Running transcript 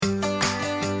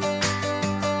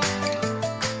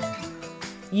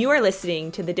You are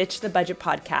listening to the Ditch the Budget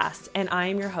podcast, and I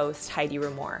am your host, Heidi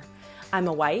Ramore. I'm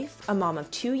a wife, a mom of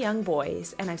 2 young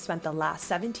boys, and I've spent the last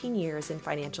 17 years in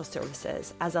financial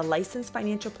services as a licensed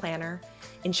financial planner,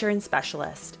 insurance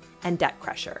specialist, and debt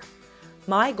crusher.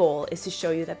 My goal is to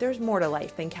show you that there's more to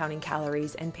life than counting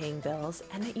calories and paying bills,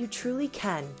 and that you truly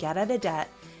can get out of debt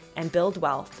and build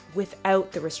wealth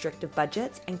without the restrictive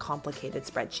budgets and complicated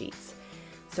spreadsheets.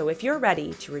 So if you're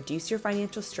ready to reduce your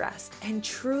financial stress and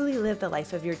truly live the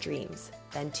life of your dreams,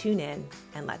 then tune in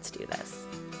and let's do this.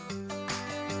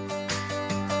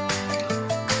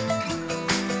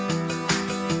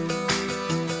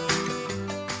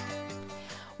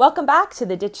 Welcome back to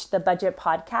the Ditch the Budget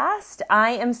podcast.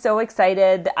 I am so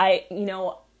excited. I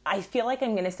feel like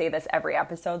I'm going to say this every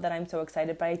episode that I'm so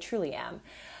excited, but I truly am.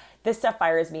 This stuff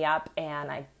fires me up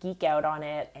and I geek out on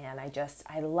it, and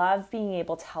I love being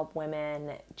able to help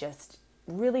women just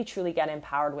really truly get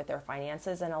empowered with their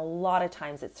finances, and a lot of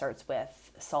times it starts with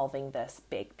solving this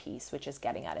big piece, which is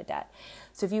getting out of debt.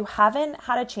 So if you haven't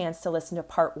had a chance to listen to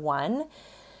part 1,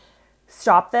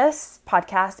 stop this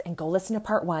podcast and go listen to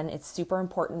part 1. It's super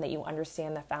important that you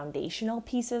understand the foundational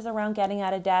pieces around getting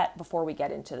out of debt before we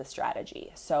get into the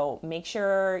strategy. So make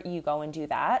sure you go and do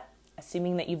that.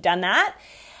 Assuming that you've done that,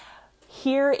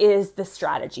 here is the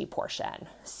strategy portion.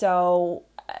 So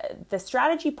the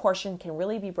strategy portion can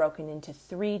really be broken into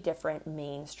 3 different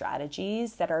main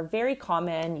strategies that are very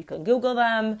common. You can Google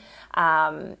them.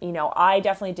 I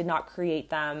definitely did not create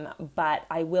them, but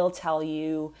I will tell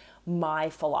you my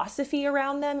philosophy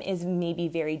around them is maybe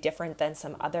very different than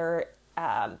some other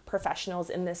professionals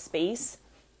in this space.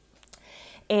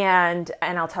 And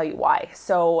I'll tell you why.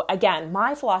 So again,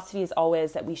 my philosophy is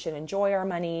always that we should enjoy our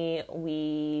money.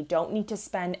 We don't need to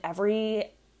spend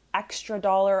every extra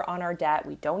dollar on our debt.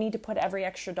 We don't need to put every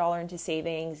extra dollar into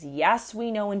savings. Yes,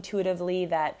 we know intuitively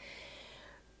that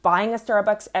buying a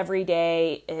Starbucks every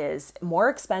day is more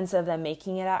expensive than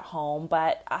making it at home,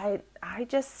 but I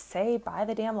just say buy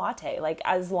the damn latte. Like,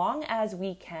 as long as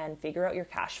we can figure out your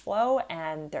cash flow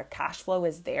and their cash flow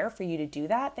is there for you to do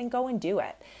that, then go and do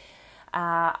it.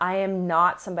 I am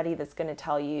not somebody that's going to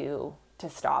tell you to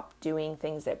stop doing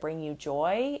things that bring you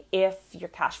joy if your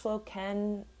cash flow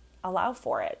can allow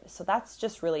for it. So that's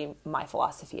just really my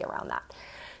philosophy around that.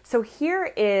 So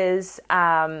here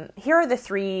are the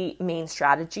 3 main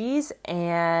strategies,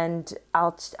 and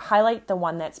I'll highlight the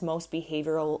one that's most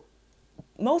behaviorally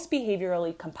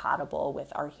compatible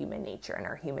with our human nature and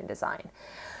our human design.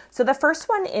 So the first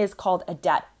one is called a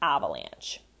debt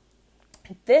avalanche.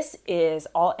 This is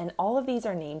all of these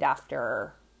are named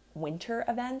after winter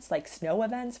events, like snow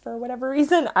events for whatever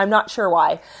reason. I'm not sure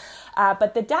why.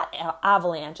 But the debt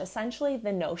avalanche, essentially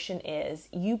the notion is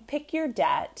you pick your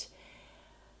debt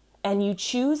and you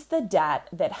choose the debt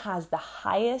that has the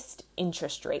highest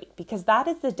interest rate, because that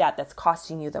is the debt that's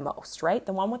costing you the most, right?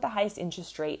 The one with the highest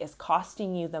interest rate is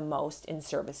costing you the most in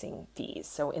servicing fees.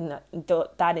 So in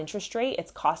that interest rate,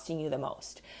 it's costing you the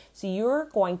most. So you're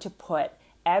going to put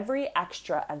every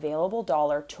extra available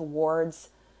dollar towards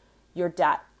your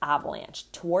debt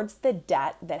avalanche, towards the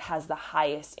debt that has the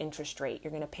highest interest rate.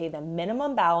 You're going to pay the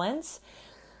minimum balance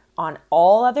on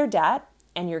all other debt,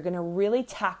 and you're going to really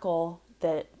tackle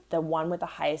the one with the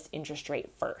highest interest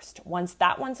rate first. Once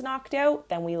that one's knocked out,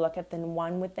 then we look at the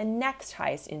one with the next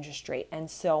highest interest rate, and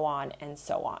so on and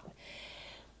so on.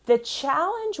 The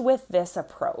challenge with this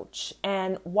approach,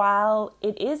 and while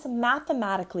it is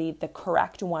mathematically the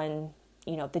correct one,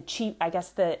 it'll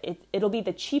be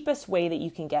the cheapest way that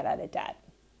you can get out of debt.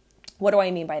 What do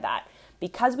I mean by that?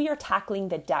 Because we are tackling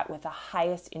the debt with the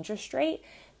highest interest rate,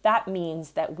 that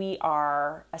means that we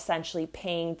are essentially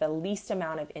paying the least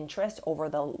amount of interest over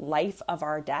the life of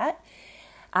our debt.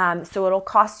 So it'll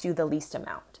cost you the least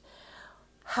amount.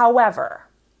 However,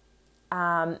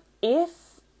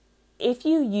 if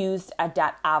you used a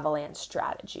debt avalanche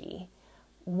strategy,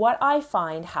 what I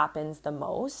find happens the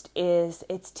most is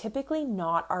it's typically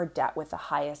not our debt with the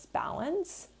highest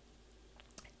balance.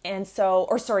 And so,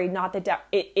 not the debt,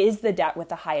 it is the debt with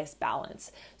the highest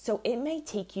balance. So it may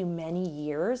take you many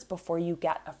years before you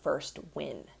get a first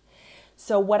win.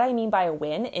 So what I mean by a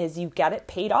win is you get it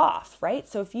paid off, right?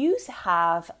 So if you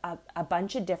have a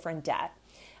bunch of different debt,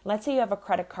 let's say you have a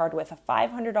credit card with a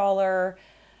 $500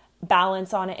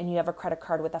 balance on it and you have a credit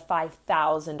card with a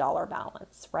 $5,000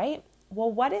 balance, right? Well,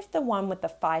 what if the one with the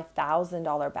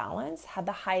 $5,000 balance had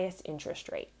the highest interest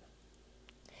rate?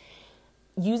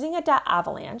 Using a debt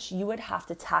avalanche, you would have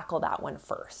to tackle that one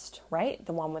first, right?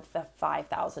 The one with the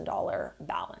 $5,000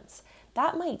 balance.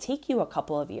 That might take you a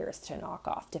couple of years to knock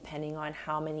off, depending on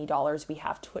how many dollars we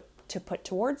have to put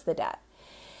towards the debt.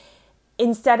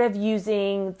 instead of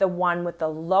using the one with the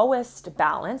lowest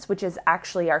balance, which is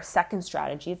actually our second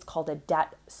strategy, it's called a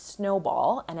debt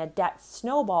snowball. And a debt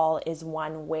snowball is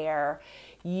one where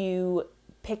you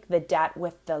pick the debt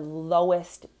with the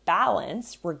lowest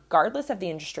balance, regardless of the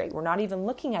interest rate. We're not even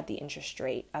looking at the interest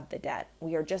rate of the debt.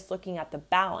 We are just looking at the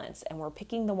balance, and we're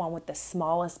picking the one with the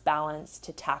smallest balance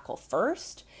to tackle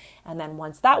first. And then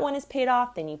once that one is paid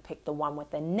off, then you pick the one with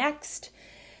the next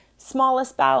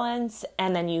smallest balance,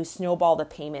 and then you snowball the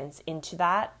payments into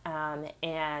that,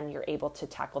 and you're able to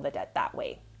tackle the debt that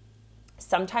way.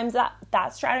 Sometimes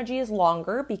that strategy is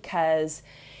longer because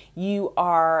you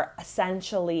are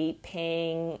essentially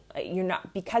you're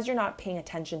not paying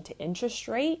attention to interest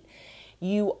rate,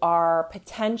 you are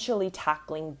potentially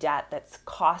tackling debt that's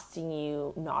costing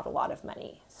you not a lot of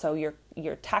money. So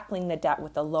you're tackling the debt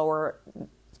with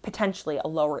potentially a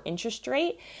lower interest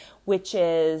rate, which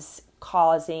is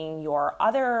causing your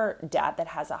other debt that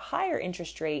has a higher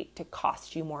interest rate to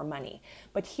cost you more money.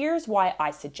 But here's why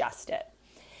I suggest it.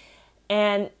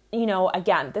 And,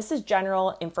 again, this is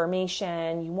general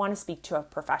information. You want to speak to a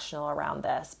professional around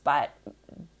this, but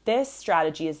this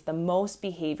strategy is the most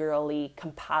behaviorally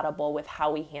compatible with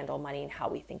how we handle money and how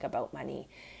we think about money,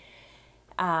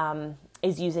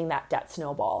 is using that debt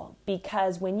snowball.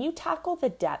 Because when you tackle the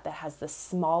debt that has the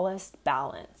smallest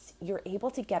balance, you're able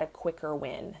to get a quicker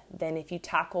win than if you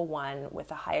tackle one with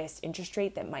the highest interest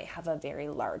rate that might have a very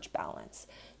large balance.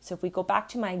 So if we go back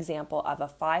to my example of a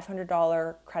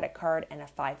 $500 credit card and a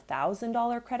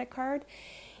 $5,000 credit card,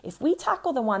 if we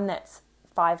tackle the one that's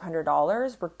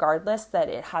 $500, regardless that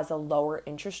it has a lower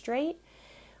interest rate,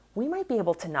 we might be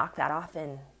able to knock that off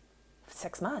in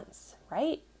 6 months,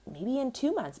 right? Maybe in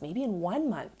 2 months, maybe in 1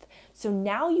 month. So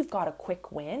now you've got a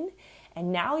quick win,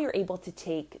 and now you're able to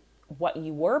take what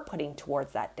you were putting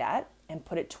towards that debt and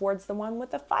put it towards the one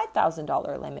with a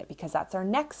 $5,000 limit, because that's our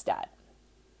next debt.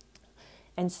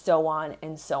 And so on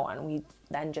and so on. We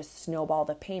then just snowball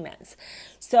the payments.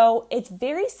 So it's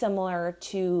very similar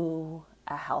to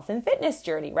a health and fitness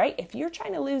journey, right? If you're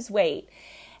trying to lose weight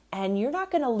and you're not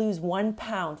going to lose 1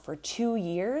 pound for 2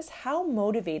 years, how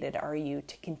motivated are you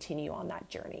to continue on that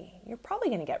journey? You're probably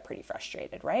going to get pretty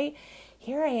frustrated, right?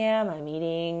 Here I am, I'm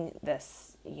eating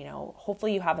this,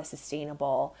 hopefully you have a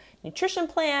sustainable nutrition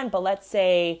plan, but let's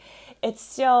say it's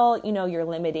still, you're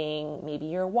limiting maybe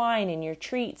your wine and your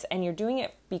treats, and you're doing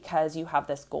it because you have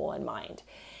this goal in mind.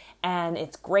 And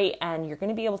it's great, and you're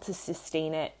going to be able to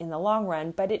sustain it in the long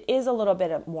run, but it is a little bit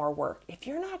of more work. If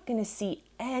you're not going to see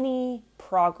any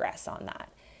progress on that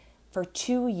for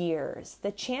 2 years, the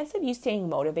chance of you staying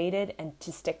motivated and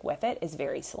to stick with it is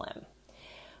very slim.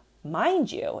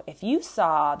 Mind you, if you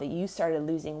saw that you started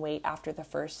losing weight after the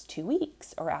first 2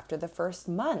 weeks or after the first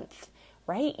month,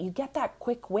 right? You get that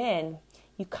quick win,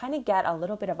 you kind of get a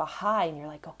little bit of a high, and you're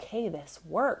like, okay, this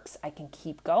works, I can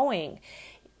keep going.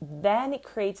 Then it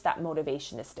creates that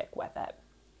motivation to stick with it.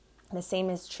 The same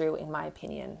is true, in my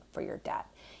opinion, for your debt.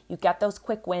 You get those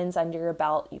quick wins under your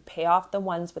belt, you pay off the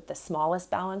ones with the smallest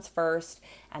balance first,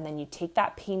 and then you take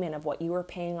that payment of what you were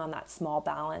paying on that small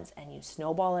balance and you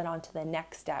snowball it onto the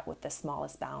next debt with the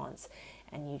smallest balance.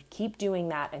 And you keep doing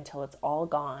that until it's all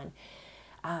gone.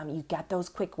 You get those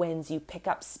quick wins, you pick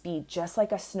up speed just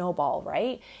like a snowball,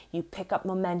 right? You pick up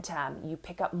momentum, you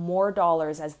pick up more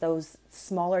dollars as those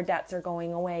smaller debts are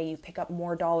going away. You pick up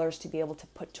more dollars to be able to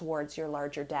put towards your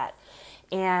larger debt.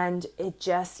 And it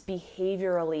just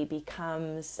behaviorally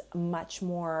becomes much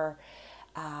more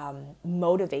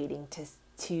motivating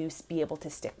to be able to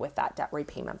stick with that debt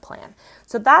repayment plan.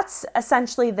 So that's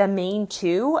essentially the main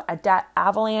two: a debt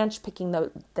avalanche, picking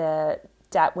the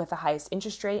debt with the highest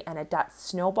interest rate, and a debt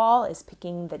snowball is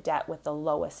picking the debt with the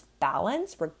lowest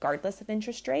balance, regardless of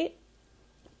interest rate,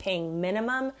 paying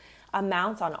minimum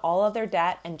amounts on all of their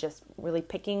debt, and just really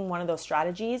picking one of those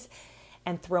strategies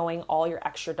and throwing all your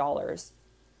extra dollars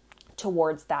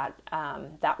towards that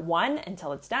one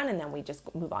until it's done, and then we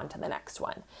just move on to the next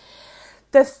one.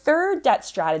 The third debt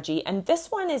strategy, and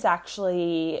this one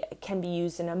can be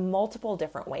used in multiple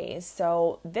different ways.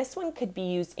 So this one could be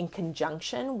used in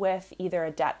conjunction with either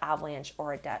a debt avalanche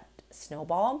or a debt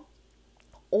snowball,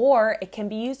 or it can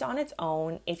be used on its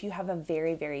own if you have a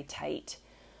very, very tight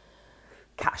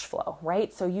cash flow,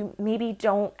 right? So you maybe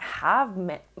don't have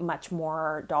much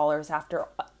more dollars after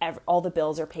all the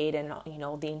bills are paid and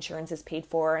the insurance is paid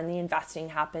for and the investing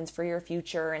happens for your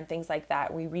future and things like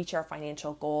that. We reach our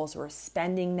financial goals. We're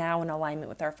spending now in alignment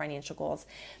with our financial goals.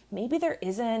 Maybe there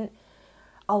isn't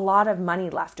a lot of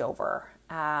money left over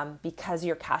because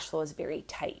your cash flow is very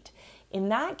tight. In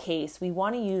that case, we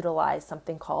want to utilize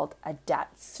something called a debt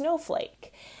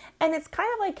snowflake. And it's kind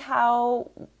of like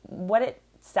what it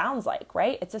sounds like,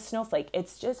 right? It's a snowflake.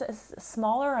 It's just a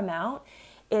smaller amount.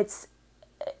 It's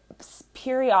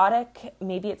periodic,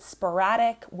 maybe it's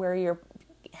sporadic, where you're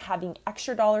having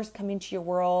extra dollars come into your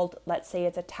world. Let's say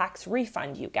it's a tax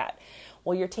refund you get.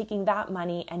 Well, you're taking that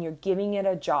money and you're giving it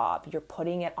a job. You're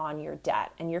putting it on your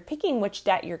debt, and you're picking which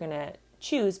debt you're going to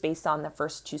choose based on the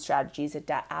first two strategies, a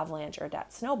debt avalanche or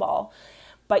debt snowball.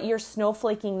 But you're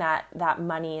snowflaking that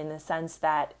money in the sense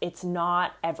that it's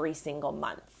not every single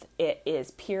month. It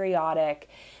is periodic.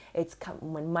 It's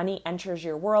when money enters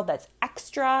your world that's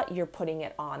extra, you're putting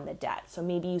it on the debt. So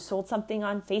maybe you sold something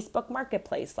on Facebook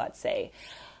Marketplace, let's say.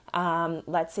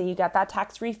 Let's say you got that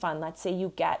tax refund. Let's say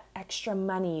you get extra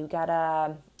money. You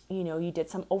got you did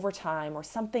some overtime or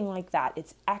something like that.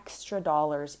 It's extra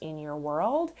dollars in your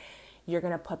world. You're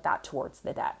going to put that towards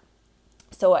the debt.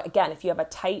 So again, if you have a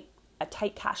tight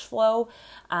cash flow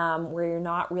where you're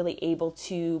not really able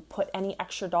to put any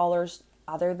extra dollars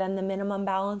other than the minimum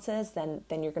balances, then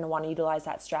you're going to want to utilize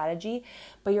that strategy.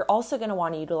 But you're also going to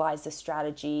want to utilize the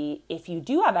strategy if you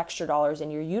do have extra dollars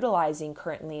and you're utilizing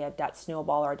currently a debt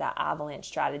snowball or debt avalanche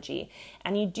strategy,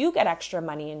 and you do get extra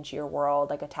money into your world,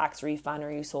 like a tax refund,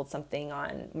 or you sold something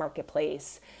on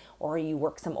Marketplace, or you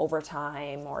work some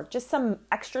overtime, or just some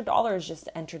extra dollars just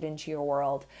entered into your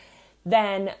world.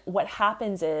 Then what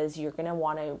happens is you're going to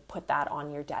want to put that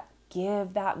on your debt.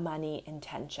 Give that money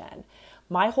intention.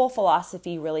 My whole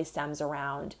philosophy really stems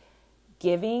around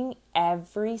giving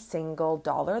every single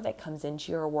dollar that comes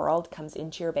into your world, comes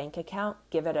into your bank account,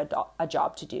 give it a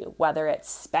job to do. Whether it's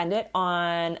spend it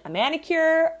on a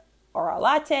manicure or a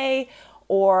latte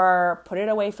or put it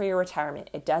away for your retirement.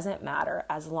 It doesn't matter.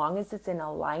 As long as it's in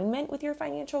alignment with your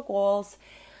financial goals,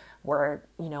 we're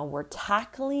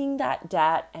tackling that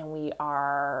debt, and we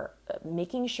are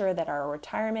making sure that our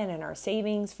retirement and our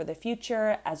savings for the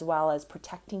future, as well as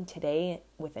protecting today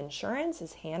with insurance,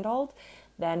 is handled.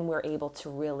 Then we're able to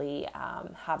really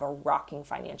have a rocking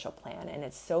financial plan. And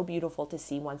it's so beautiful to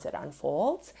see once it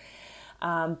unfolds.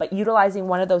 But utilizing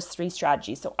one of those three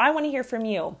strategies. So I want to hear from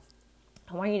you.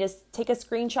 I want you to take a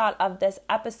screenshot of this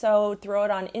episode, throw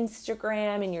it on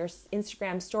Instagram in your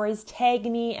Instagram stories, tag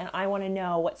me, and I want to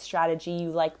know what strategy you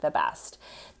like the best.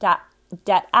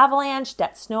 Debt avalanche,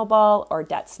 debt snowball, or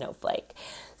debt snowflake.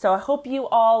 So I hope you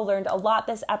all learned a lot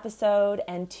this episode,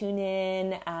 and tune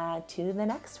in to the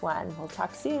next one. We'll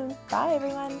talk soon. Bye,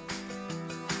 everyone.